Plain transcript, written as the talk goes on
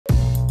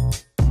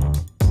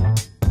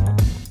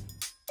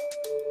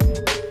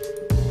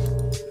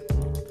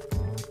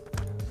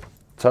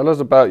Tell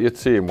us about your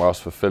team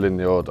whilst fulfilling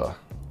the order.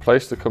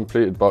 Place the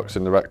completed box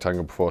in the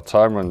rectangle before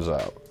time runs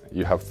out.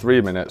 You have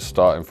 3 minutes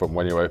starting from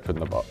when you open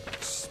the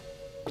box.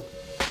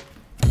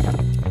 So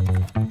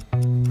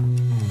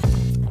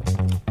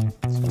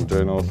I'm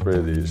doing all 3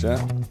 of these,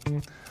 yeah?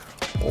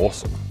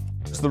 Awesome.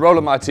 So the role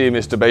of my team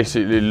is to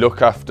basically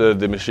look after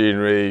the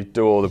machinery,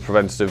 do all the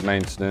preventative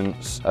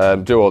maintenance,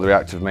 do all the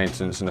reactive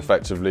maintenance, and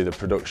effectively the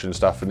production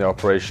staff and the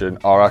operation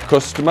are our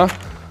customer.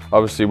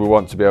 Obviously we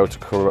want to be able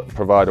to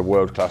provide a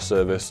world-class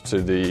service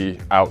to the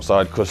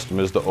outside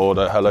customers that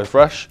order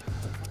HelloFresh.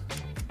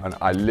 And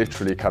I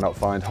literally cannot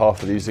find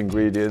half of these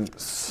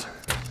ingredients.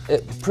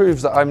 It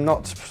proves that I'm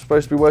not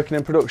supposed to be working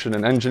in production,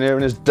 and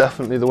engineering is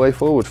definitely the way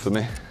forward for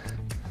me.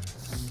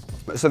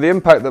 So the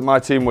impact that my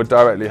team would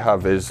directly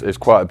have is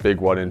quite a big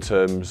one in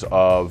terms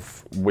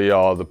of we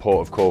are the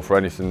port of call for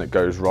anything that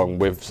goes wrong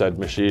with said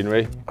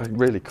machinery. I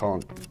really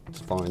can't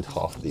find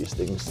half of these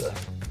things there.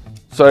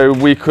 So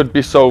we could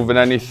be solving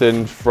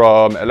anything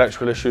from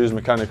electrical issues,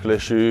 mechanical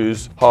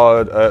issues,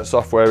 hard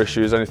software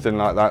issues, anything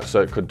like that. So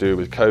it could do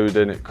with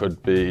coding, it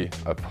could be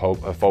a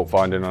fault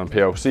finding on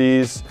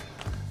PLCs,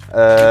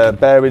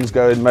 bearings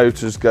going,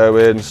 motors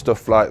going,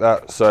 stuff like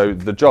that. So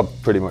the job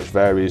pretty much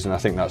varies, and I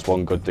think that's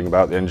one good thing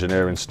about the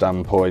engineering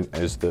standpoint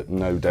is that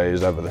no day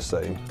is ever the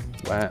same.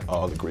 Where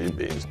are the green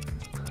beans?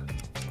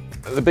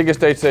 The biggest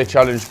day-to-day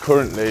challenge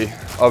currently,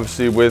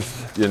 obviously with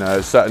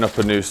setting up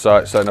a new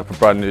site, setting up a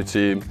brand new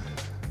team,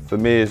 for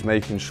me is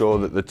making sure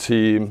that the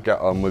team get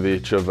on with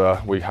each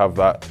other. We have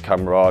that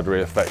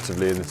camaraderie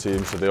effectively in the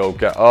team so they all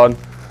get on.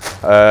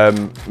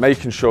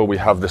 Making sure we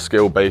have the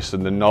skill base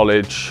and the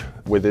knowledge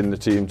within the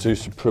team to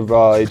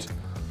provide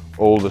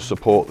all the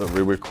support that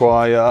we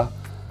require.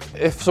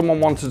 If someone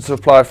wanted to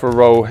apply for a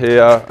role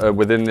here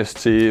within this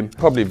team,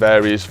 probably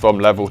varies from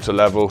level to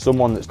level.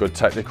 Someone that's good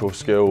technical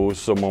skills,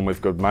 someone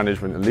with good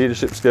management and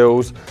leadership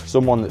skills,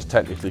 someone that's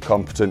technically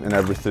competent in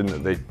everything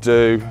that they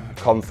do,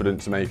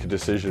 confident to make a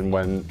decision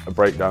when a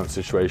breakdown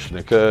situation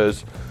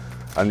occurs,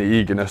 and the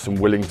eagerness and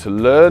willing to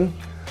learn.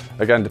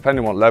 Again,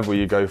 depending on what level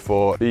you go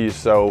for, be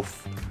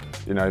yourself,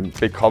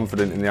 be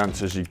confident in the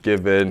answers you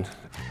give in.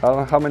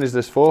 How many is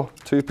this for?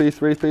 2p,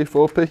 3p,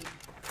 4p?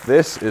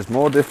 This is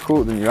more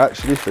difficult than you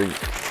actually think.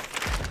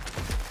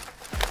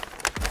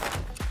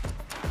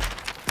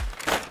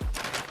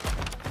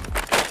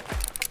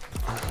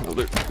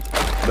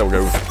 There we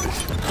go.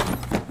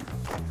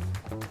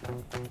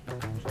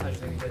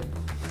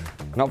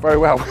 Not very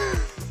well.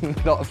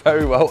 Not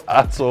very well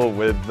at all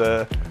with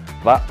that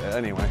bit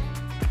anyway.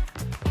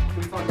 Can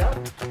we find out?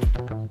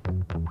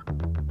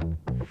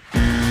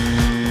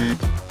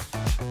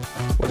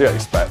 What do you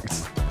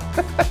expect?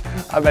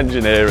 I'm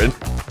engineering.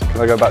 Can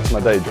I go back to my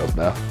day job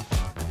now?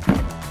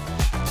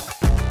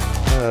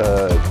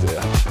 Oh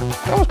dear.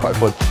 That was quite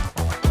fun.